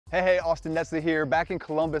Hey, Austin Netzley here, back in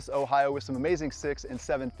Columbus, Ohio with some amazing 6- and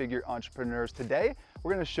 7-figure entrepreneurs. Today,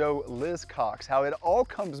 we're gonna show Liz Cox how it all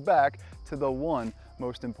comes back to the one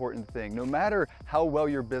most important thing. No matter how well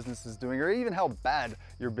your business is doing or even how bad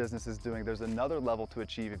your business is doing, there's another level to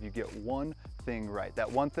achieve if you get one thing right.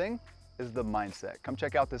 That one thing is the mindset. Come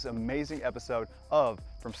check out this amazing episode of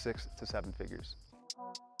From 6 to 7 Figures.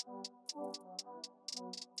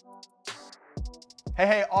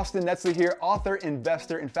 Hey, Austin Netzley here, author,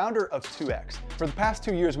 investor, and founder of 2X. For the past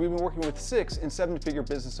 2 years, we've been working with 6- and 7-figure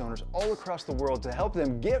business owners all across the world to help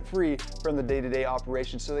them get free from the day-to-day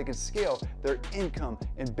operations so they can scale their income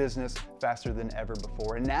and business faster than ever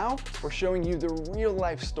before. And now we're showing you the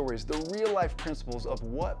real-life stories, the real-life principles of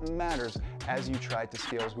what matters as you try to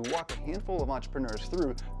scale, as we walk a handful of entrepreneurs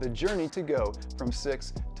through the journey to go from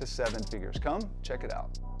 6 to 7 figures. Come, check it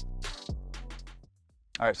out.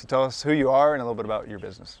 All right, so tell us who you are and a little bit about your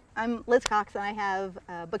business. I'm Liz Cox, and I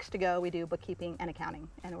have Books to Go. We do bookkeeping and accounting,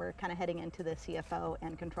 and we're kind of heading into the CFO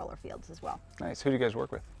and controller fields as well. Nice. Who do you guys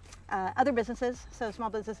work with? Other businesses, so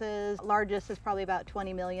small businesses. Largest is probably about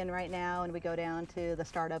 20 million right now, and we go down to the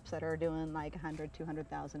startups that are doing like 100,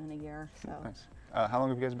 200,000 in a year. So. Nice. How long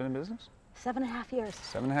have you guys been in business? 7.5 years.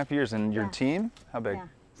 7.5 years, and your team? How big? Yeah,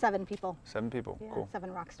 7 people. 7 people. Yeah, cool.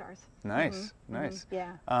 7 rock stars. Nice, nice.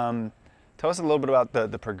 Yeah. Tell us a little bit about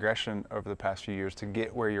the progression over the past few years to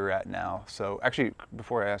get where you're at now. So actually,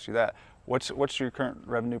 before I ask you that, what's your current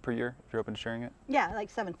revenue per year, if you're open to sharing it? Yeah, like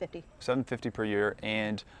 750. 750 per year.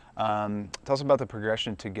 And tell us about the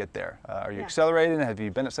progression to get there. Are you accelerating? Have you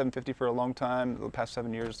been at 750 for a long time, the past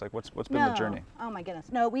 7 years? Like what's been the journey? Oh my goodness.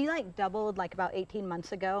 No, we like doubled like about 18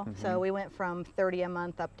 months ago. So we went from 30 a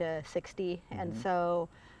month up to 60. And so,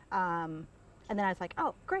 and then I was like,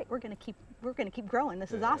 oh, great, we're gonna keep growing.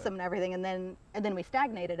 This is awesome and everything. And then we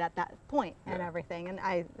stagnated at that point and everything.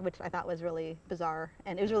 And which I thought was really bizarre.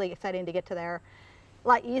 And it was really exciting to get to there. A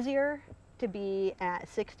lot easier to be at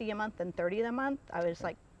 60 a month than 30 a month. I was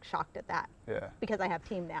like shocked at that. Yeah. Because I have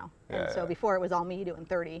team now. And so before it was all me doing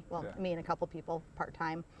 30. Well, me and a couple people part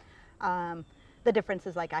time. The difference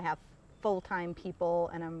is like I have full-time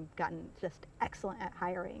people, and I'm gotten just excellent at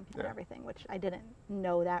hiring and everything, which I didn't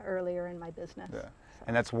know that earlier in my business. Yeah.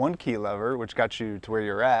 And that's one key lever, which got you to where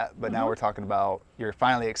you're at, but now we're talking about you're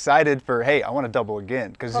finally excited for, hey, I want to double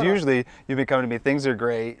again. Because usually you've been coming to me, things are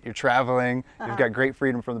great, you're traveling, you've got great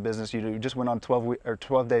freedom from the business, you just went on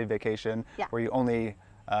 12-day vacation where you only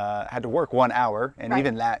had to work 1 hour, and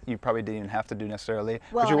even that you probably didn't even have to do necessarily,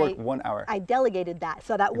 but you worked 1 hour. I delegated that,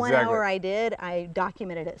 so that 1 hour I did, I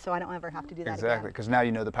documented it, so I don't ever have to do that again. Exactly, because now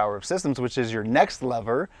you know the power of systems, which is your next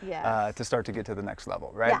lever to start to get to the next level,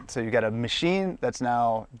 right? Yeah. So you got a machine that's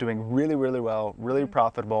now doing really, really well, really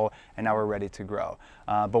profitable, and now we're ready to grow.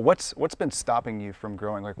 But what's been stopping you from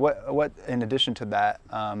growing? Like what in addition to that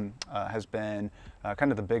has been kind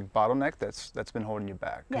of the big bottleneck that's been holding you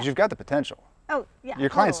back? Because you've got the potential. Oh, yeah. Your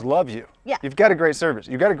clients love you. Yeah. You've got a great service.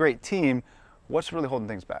 You've got a great team. What's really holding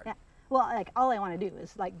things back? Yeah. Well, like all I want to do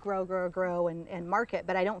is like grow and market,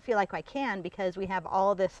 but I don't feel like I can because we have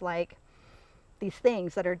all this like these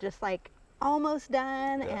things that are just like almost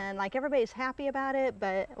done and like everybody's happy about it,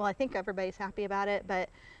 but well, I think everybody's happy about it, but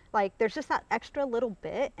like there's just that extra little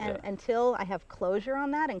bit, and until I have closure on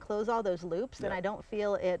that and close all those loops, then I don't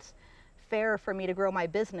feel it's fair for me to grow my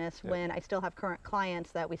business when I still have current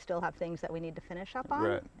clients that we still have things that we need to finish up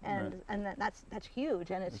on, and that's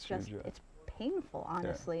huge, and it's just huge, it's painful,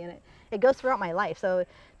 honestly, and it goes throughout my life. So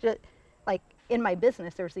just like in my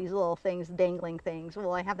business, there's these little things, dangling things.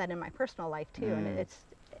 Well, I have that in my personal life too, and it's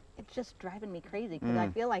just driving me crazy because I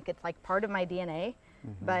feel like it's like part of my DNA,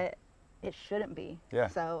 but it shouldn't be.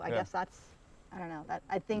 So I guess that's, I don't know,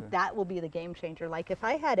 I think that will be the game changer. Like if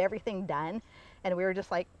I had everything done and we were just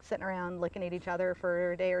like sitting around looking at each other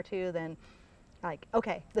for a day or two, then like,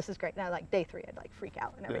 okay, this is great. Now like day 3, I'd like freak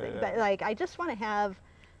out and everything. But like, I just want to have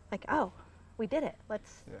like, oh, we did it.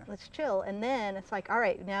 Let's chill. And then it's like, all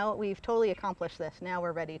right, now we've totally accomplished this. Now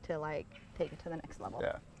we're ready to like take it to the next level.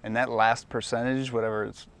 Yeah. And that last percentage, whatever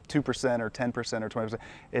it's 2% or 10% or 20%,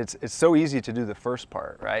 it's so easy to do the first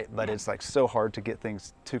part, right? But it's like so hard to get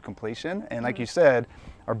things to completion. And like you said,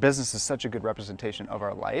 our business is such a good representation of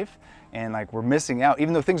our life, and like we're missing out,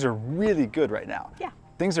 even though things are really good right now. Yeah.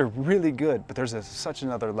 Things are really good, but there's such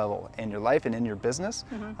another level in your life and in your business,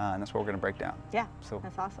 and that's what we're going to break down. Yeah, so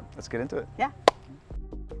that's awesome. Let's get into it. Yeah.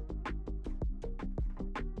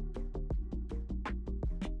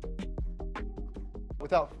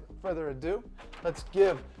 Without further ado, let's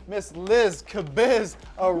give Miss Liz Cox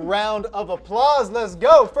a round of applause. Let's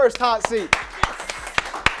go. First hot seat. Yes.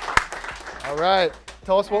 All right.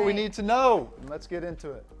 Tell us what we need to know. Let's get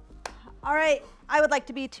into it. All right. I would like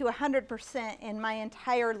to be to 100% in my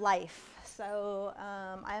entire life. So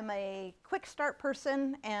I'm a quick start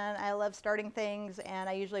person, and I love starting things, and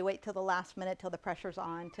I usually wait till the last minute, till the pressure's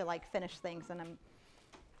on, to like finish things, and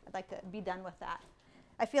I'd like to be done with that.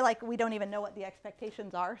 I feel like we don't even know what the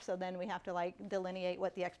expectations are, so then we have to like delineate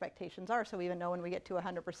what the expectations are, so we even know when we get to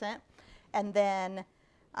 100%, and then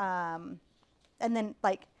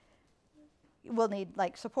like we'll need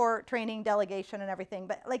like support, training, delegation, and everything.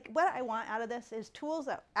 But like what I want out of this is tools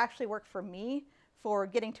that actually work for me for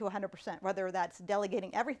getting to 100%, whether that's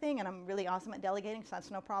delegating everything, and I'm really awesome at delegating, so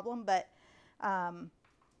that's no problem, but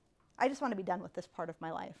I just want to be done with this part of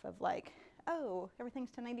my life of like, oh,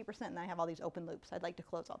 everything's to 90%, and I have all these open loops. I'd like to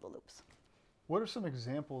close all the loops. What are some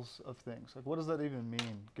examples of things? Like, what does that even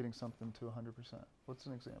mean, getting something to 100%? What's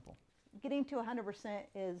an example? Getting to 100%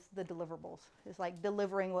 is the deliverables. It's like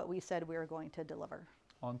delivering what we said we were going to deliver.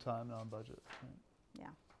 On time and on budget. Right? Yeah.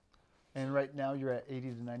 And right now you're at 80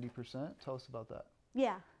 to 90%. Tell us about that.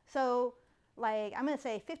 Yeah. So like I'm going to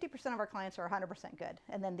say 50% of our clients are 100% good.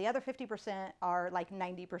 And then the other 50% are like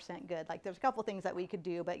 90% good. Like there's a couple things that we could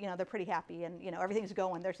do, but you know, they're pretty happy and you know, everything's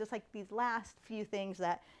going. There's just like these last few things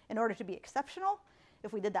that in order to be exceptional,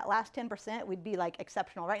 if we did that last 10%, we'd be like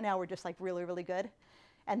exceptional. Right now we're just like really, really good.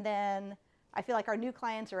 And then I feel like our new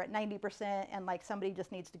clients are at 90%, and like somebody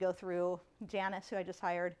just needs to go through Janice, who I just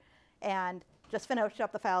hired, and just finish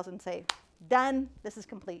up the files and say, done, this is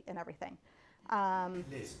complete and everything.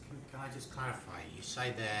 Liz, can I just clarify? You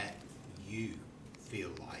say that you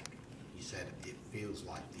feel like, you said it feels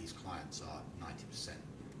like these clients are 90%.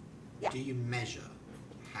 Yeah. Do you measure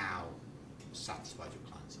how satisfied your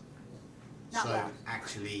clients are? Not so well.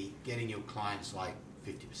 actually getting your clients like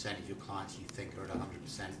 50% of your clients you think are at 100%,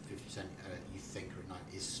 50% you think are at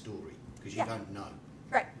 90 is story, because you don't know.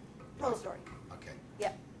 Right. Total story. Okay.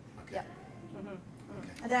 Yep. Okay. Yep. Mm-hmm. Mm-hmm. Okay.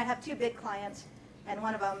 And then I have two big clients, and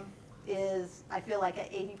one of them is, I feel like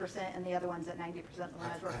at 80%, and the other one's at 90% when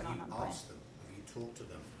I was working on them. Have you asked them, have you talked to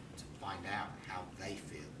them to find out how they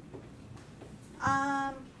feel?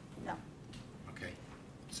 No. Okay.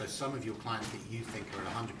 So some of your clients that you think are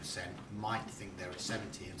at 100% might think they're at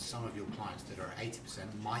 70, and some of your clients that are at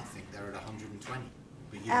 80% might think they're at 120.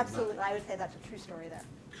 But you Absolutely. I would say that's a true story there.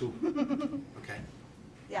 Cool. Okay.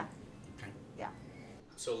 Yeah. Okay. Yeah.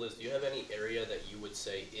 So Liz, do you have any area that you would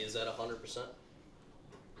say is at 100%?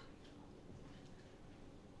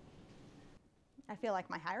 I feel like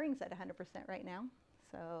my hiring's at 100% right now.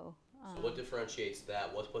 So So what differentiates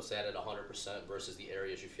that? What puts that at 100% versus the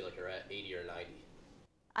areas you feel like are at 80 or 90?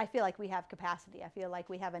 I feel like we have capacity. I feel like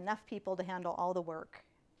we have enough people to handle all the work.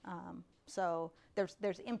 So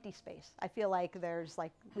there's empty space. I feel like there's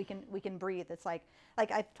like we can breathe. It's like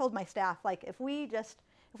I've told my staff, like if we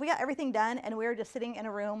got everything done and we were just sitting in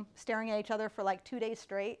a room staring at each other for like 2 days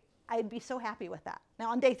straight, I'd be so happy with that. Now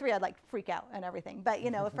on day 3 I'd like freak out and everything. But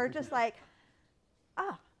you know, if we're just like,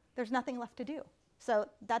 there's nothing left to do. So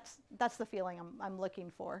that's the feeling I'm looking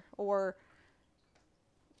for. Or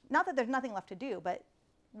not that there's nothing left to do, but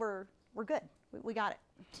we're good. We got it.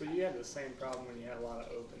 So you had the same problem when you had a lot of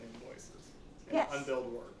open invoices and Yes.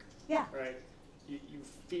 unbilled work. Yeah. Right? You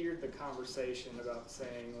feared the conversation about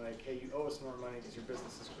saying like, hey, you owe us more money because your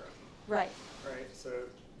business is growing. Right. Right? So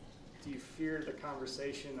do you fear the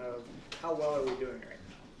conversation of how well are we doing right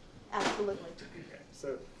now? Absolutely. Okay.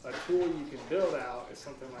 So a tool you can build out is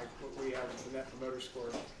something like what we have in the Net Promoter Score,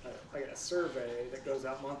 like a survey that goes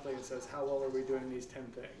out monthly and says how well are we doing these 10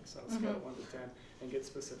 things on a scale of 1 to 10, and get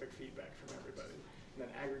specific feedback from everybody. And then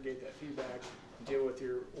aggregate that feedback, deal with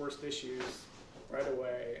your worst issues right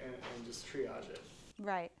away, and just triage it.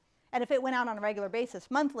 Right. And if it went out on a regular basis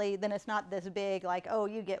monthly, then it's not this big like, oh,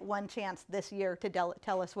 you get one chance this year to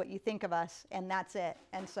tell us what you think of us, and that's it.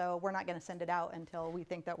 And so we're not going to send it out until we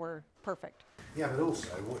think that we're perfect. Yeah, but also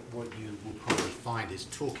what you will probably find is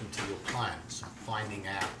talking to your clients and finding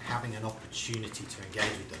out, having an opportunity to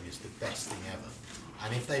engage with them is the best thing ever.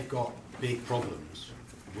 And if they've got big problems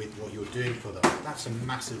with what you're doing for them, that's a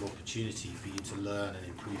massive opportunity for you to learn and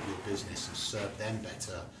improve your business and serve them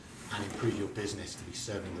better, and improve your business to be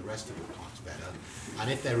serving the rest of your clients better. And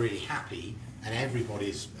if they're really happy and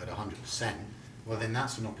everybody's at 100%, well then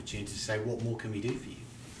that's an opportunity to say, what more can we do for you?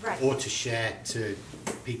 Right. Or to share to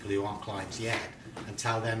people who aren't clients yet and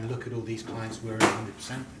tell them, look at all these clients we're at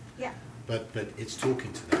 100%. Yeah. But it's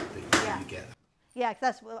talking to them that you get that. Yeah,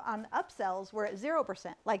 because that's on upsells, we're at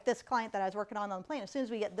 0%. Like this client that I was working on the plane, as soon as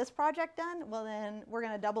we get this project done, well then we're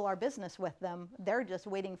going to double our business with them. They're just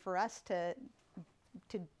waiting for us to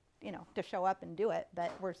show up and do it,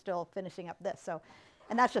 but we're still finishing up this. So,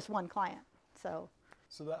 and that's just one client. So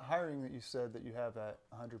that hiring that you said that you have at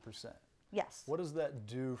 100%, Yes. What does that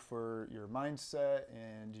do for your mindset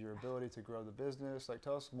and your ability to grow the business? Like,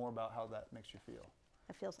 tell us more about how that makes you feel.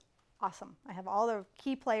 It feels awesome. I have all the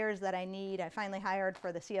key players that I need. I finally hired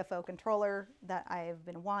for the CFO controller that I've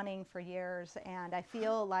been wanting for years, and I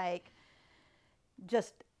feel like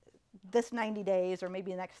just this 90 days or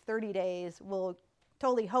maybe the next 30 days will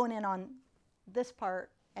totally hone in on this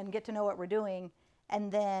part and get to know what we're doing, and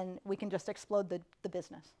then we can just explode the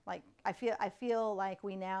business. Like I feel like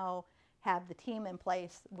we now have the team in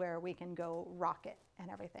place where we can go rock it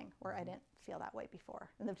and everything, where I didn't feel that way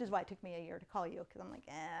before. And which is why it took me a year to call you, because I'm like,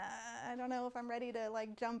 I don't know if I'm ready to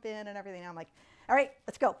like jump in and everything. I'm like, all right,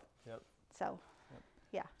 let's go. Yep. So,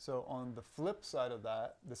 yeah. So on the flip side of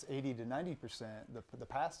that, this 80 to 90%, the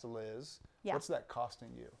path to Liz, Yeah. what's that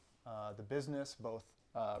costing you? The business, both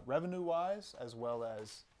revenue-wise as well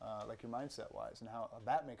as like your mindset-wise, and how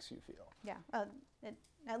that makes you feel. Yeah,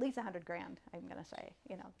 at least $100,000, I'm gonna say,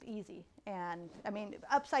 you know, easy. And I mean,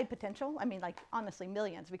 upside potential, I mean, like honestly,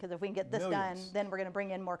 millions, because if we can get this done, then we're gonna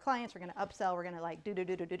bring in more clients, we're gonna upsell, we're gonna like do.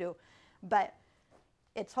 But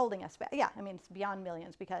it's holding us back. Yeah, I mean, it's beyond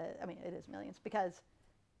millions, because, I mean, it is millions, because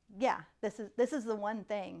yeah, this is the one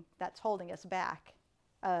thing that's holding us back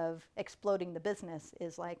of exploding the business,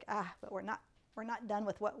 is like, but we're not done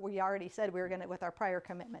with what we already said we were gonna, with our prior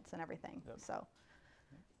commitments and everything. Yep. So,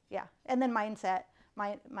 yeah, and then mindset,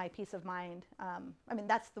 my peace of mind. I mean,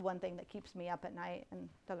 that's the one thing that keeps me up at night, and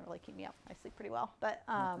doesn't really keep me up. I sleep pretty well, but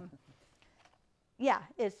yeah,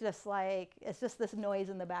 it's just this noise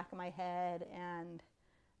in the back of my head, and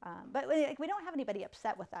but we don't have anybody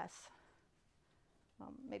upset with us.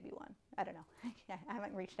 Well, maybe one. I don't know. I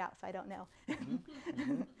haven't reached out, so I don't know.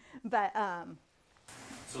 But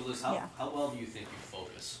so Liz, how well do you think you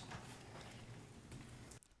focus?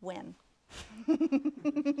 When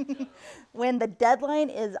the deadline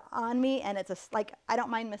is on me, and it's like, I don't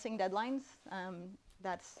mind missing deadlines.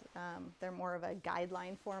 They're more of a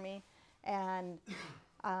guideline for me, and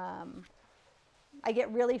I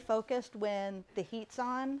get really focused when the heat's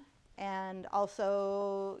on. And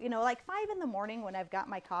also, you know, like 5 in the morning when I've got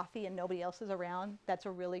my coffee and nobody else is around, that's a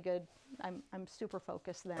really good, I'm super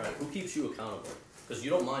focused then. All right, who keeps you accountable? Because you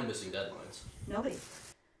don't mind missing deadlines. Nobody.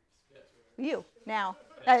 You, now.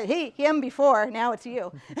 Him before, now it's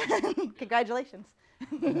you. Congratulations.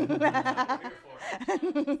 One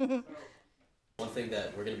thing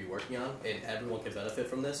that we're going to be working on, and everyone can benefit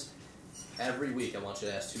from this, every week I want you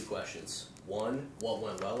to ask 2 questions. 1, what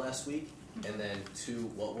went well last week? And then 2,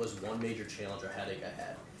 what was one major challenge or headache I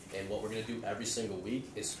had? And what we're going to do every single week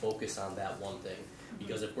is focus on that one thing.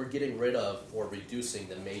 Because if we're getting rid of or reducing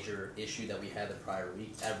the major issue that we had the prior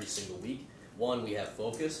week every single week, 1, we have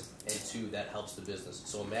focus, and 2, that helps the business.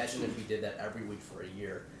 So imagine if we did that every week for a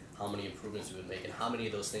year, how many improvements we would make, and how many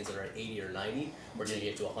of those things that are at 80 or 90, we're going to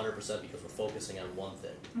get to 100% because we're focusing on one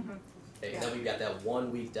thing. Okay? And then we've got that 1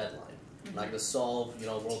 week deadline. We're not going to solve, you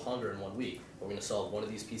know, world hunger in 1 week. We're going to solve one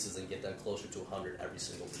of these pieces and get them closer to 100 every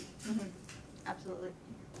single week. Absolutely.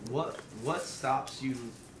 What stops you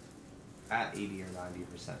at 80 or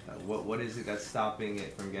 90% though? What is it that's stopping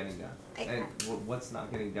it from getting done? And what's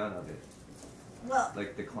not getting done of it? Well,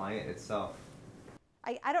 like the client itself.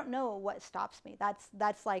 I don't know what stops me.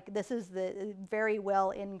 That's like, this is the very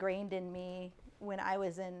well ingrained in me when I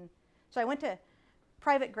was in, so I went to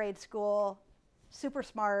private grade school, super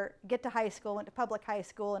smart, get to high school, went to public high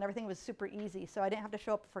school, and everything was super easy. So I didn't have to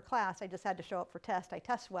show up for class, I just had to show up for test. I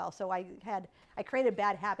test well, so I created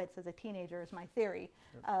bad habits as a teenager, is my theory,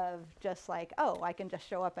 of just like, oh, I can just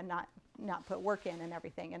show up and not put work in and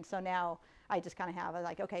everything. And so now I just kind of have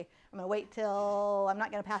like, okay, I'm gonna wait till I'm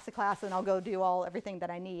not gonna pass the class, and I'll go do everything that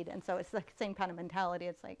I need. And so it's the same kind of mentality.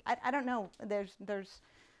 It's like, I don't know,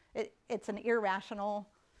 it's an irrational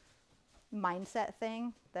mindset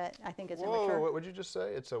thing that I think is immature. What would you just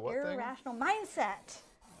say? It's a what thing? Irrational mindset.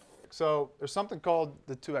 So there's something called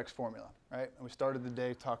the 2X formula, right? And we started the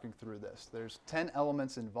day talking through this. There's 10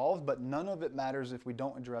 elements involved, but none of it matters if we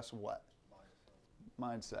don't address what?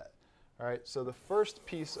 Mindset. All right, so the first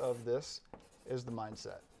piece of this is the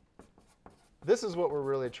mindset. This is what we're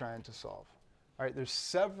really trying to solve. All right, there's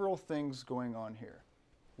several things going on here.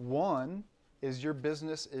 One is your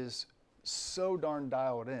business is so darn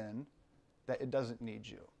dialed in that it doesn't need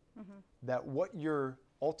you. That what you're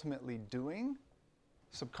ultimately doing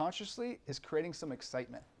subconsciously is creating some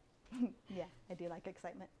excitement. Yeah, I do like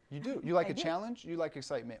excitement. You do. You like a challenge, you like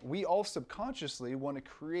excitement. We all subconsciously want to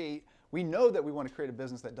create, we know that we want to create a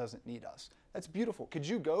business that doesn't need us. That's beautiful. Could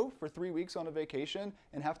you go for 3 weeks on a vacation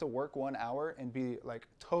and have to work 1 hour and be like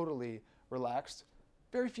totally relaxed?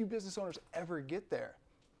 Very few business owners ever get there,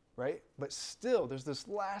 right? But still, there's this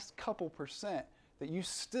last couple % that you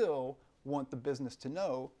still want the business to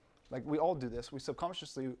know, like we all do this, we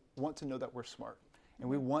subconsciously want to know that we're smart. And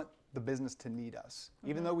we want the business to need us.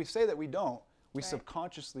 Even though we say that we don't, we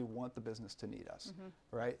subconsciously want the business to need us,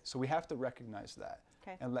 right? So we have to recognize that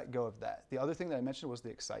and let go of that. The other thing that I mentioned was the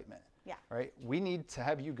excitement, right? We need to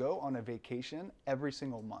have you go on a vacation every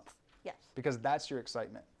single month. Yes. Because that's your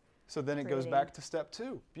excitement. So then it goes back to step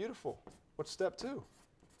 2. Beautiful. What's step 2?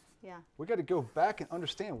 Yeah. We got to go back and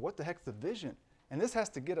understand what the heck's the vision. And this has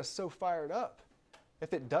to get us so fired up.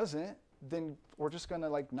 If it doesn't, then we're just going to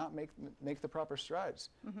like not make the proper strides.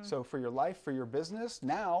 So for your life, for your business,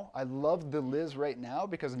 now I love the Liz right now,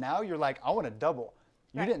 because now you're like, I want to double.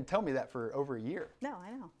 You didn't tell me that for over a year. No,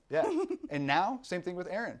 I know. Yeah. And now, same thing with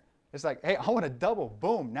Aaron. It's like, hey, I want to double.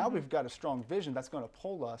 Boom. Now we've got a strong vision that's going to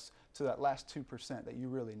pull us to that last 2% that you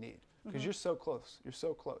really need, because you're so close. You're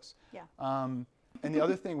so close. Yeah. And the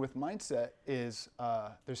other thing with mindset is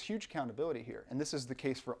there's huge accountability here. And this is the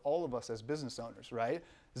case for all of us as business owners, right?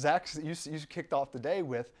 Zach, you kicked off the day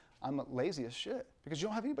with, I'm lazy as shit, because you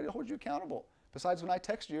don't have anybody to hold you accountable. Besides when I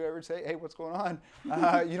text you every day, hey, what's going on?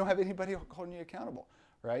 You don't have anybody holding you accountable,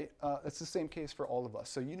 right? It's the same case for all of us.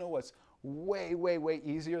 So you know what's way, way, way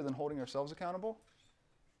easier than holding ourselves accountable?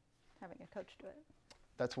 Having a coach do it.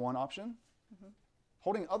 That's one option.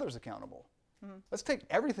 Holding others accountable. Let's take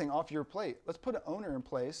everything off your plate. Let's put an owner in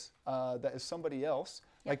place that is somebody else,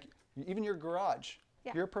 like even your garage.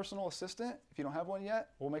 Your personal assistant, if you don't have one yet,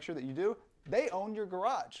 we'll make sure that you do. They own your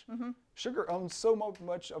garage. Sugar owns so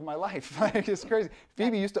much of my life. Like, it's crazy.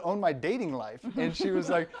 Phoebe used to own my dating life, and she was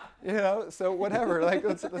like, you know, so whatever. Like,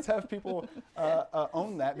 let's have people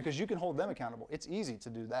own that, because you can hold them accountable. It's easy to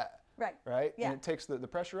do that. Right. Right? Yeah. And it takes the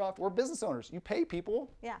pressure off. We're business owners. You pay people.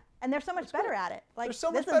 Yeah. And they're so much better at it. Like, They're so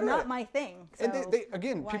much this better is at not it. my thing. And So they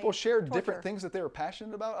again, why people share torture? different things that they were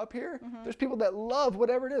passionate about up here. There's people that love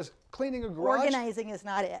whatever it is. Cleaning a garage. Organizing is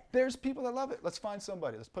not it. There's people that love it. Let's find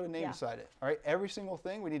somebody. Let's put a name beside it. All right. Every single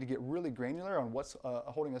thing, we need to get really granular on what's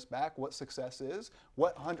holding us back, what success is,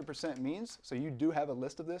 what 100% means. So you do have a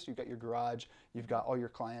list of this. You've got your garage. You've got all your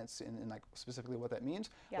clients, and like specifically what that means.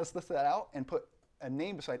 Let's list that out and put a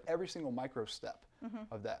name beside every single micro step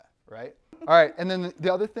of that, right? All right, and then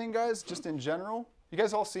the other thing, guys, just in general, you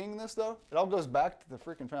guys all seeing this though? It all goes back to the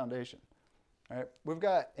freaking foundation, all right? We've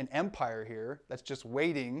got an empire here that's just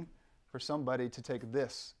waiting for somebody to take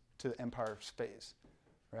this to the empire phase,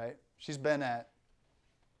 right? She's been at,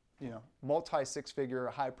 you know, multi-six-figure,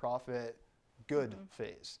 high-profit, good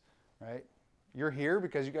phase, right? You're here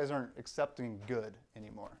because you guys aren't accepting good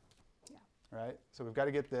anymore. Right? So we've got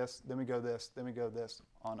to get this, then we go this, then we go this,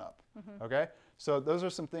 on up. Okay? So those are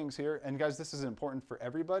some things here. And guys, this is important for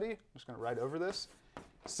everybody. I'm just going to write over this.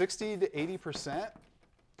 60 to 80%,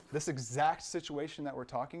 this exact situation that we're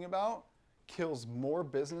talking about kills more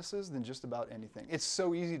businesses than just about anything. It's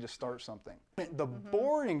so easy to start something. The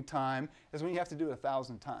boring time is when you have to do it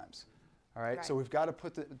 1,000 times. All right? So we've got to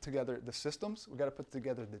put together the systems. We've got to put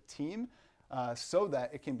together the team so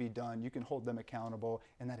that it can be done. You can hold them accountable,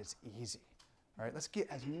 and that it's easy. All right, let's get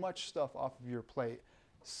as much stuff off of your plate.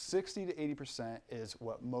 60 to 80% is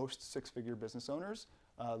what most six-figure business owners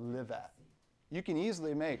live at. You can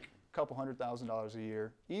easily make a couple $100,000 a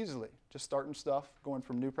year, easily, just starting stuff, going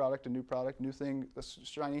from new product to new product, new thing that's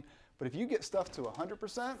shiny. But if you get stuff to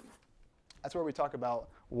 100%, that's where we talk about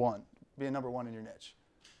one, being number one in your niche,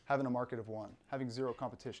 having a market of one, having zero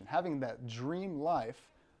competition, having that dream life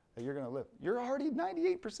that you're going to live. You're already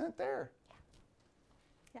 98% there.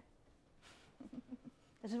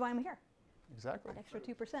 This is why I'm here. Exactly. That extra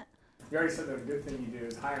 2%. You already said that a good thing you do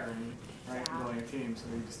is hiring, right? Building a team, so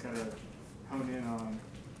you just gotta hone in on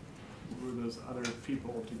who are those other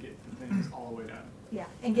people to get the things all the way done. Yeah,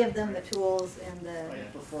 and give them the tools and the.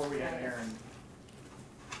 Like before we had Aaron,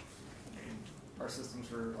 I mean, our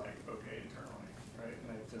systems were like okay internally, right? And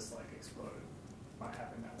they just like exploded by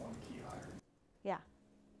having that one key hire. Yeah.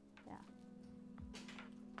 Yeah.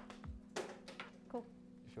 Cool.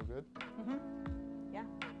 You feel good? Yeah.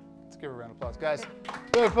 Let's give her a round of applause. Guys,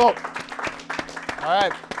 beautiful. All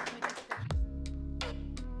right.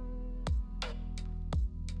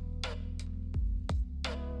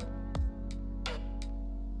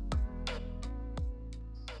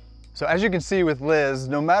 So as you can see with Liz,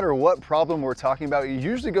 no matter what problem we're talking about, it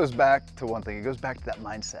usually goes back to one thing. It goes back to that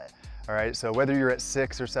mindset, All right, so whether you're at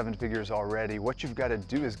 6 or 7 figures already, what you've got to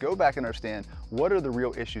do is go back and understand what are the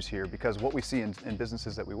real issues here, because what we see in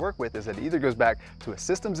businesses that we work with is that it either goes back to a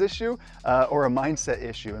systems issue or a mindset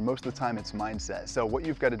issue, and most of the time it's mindset. So what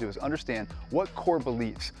you've got to do is understand what core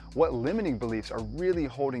beliefs, what limiting beliefs are really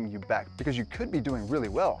holding you back, because you could be doing really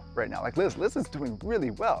well right now. Like Liz is doing really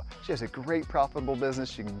well. She has a great profitable business,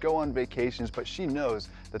 she can go on vacations, but she knows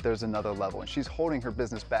that there's another level, and she's holding her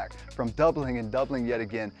business back from doubling and doubling yet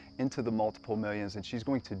again into the multiple millions, and she's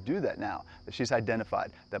going to do that now that she's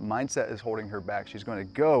identified that mindset is holding her back. She's going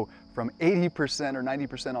to go from 80% or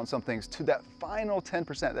 90% on some things to that final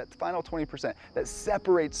 10%, that final 20% that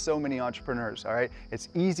separates so many entrepreneurs, all right? It's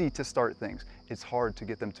easy to start things. It's hard to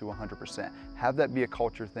get them to 100%. Have that be a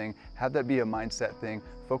culture thing, have that be a mindset thing.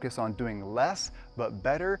 Focus on doing less, but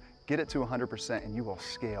better. Get it to 100% and you will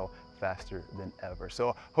scale faster than ever.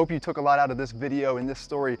 So hope you took a lot out of this video and this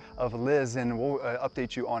story of Liz, and we'll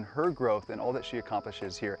update you on her growth and all that she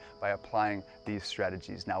accomplishes here by applying these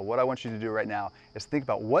strategies. Now, what I want you to do right now is think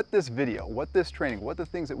about what this video, what this training, what the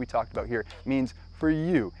things that we talked about here means for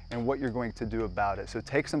you and what you're going to do about it. So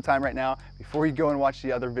take some time right now before you go and watch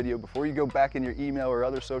the other video, before you go back in your email or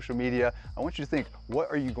other social media. I want you to think,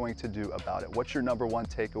 what are you going to do about it? What's your number one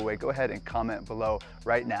takeaway? Go ahead and comment below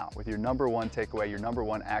right now with your number one takeaway, your number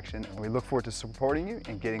one action, and we look forward to supporting you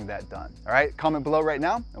and getting that done. All right, comment below right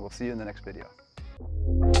now, and we'll see you in the next video.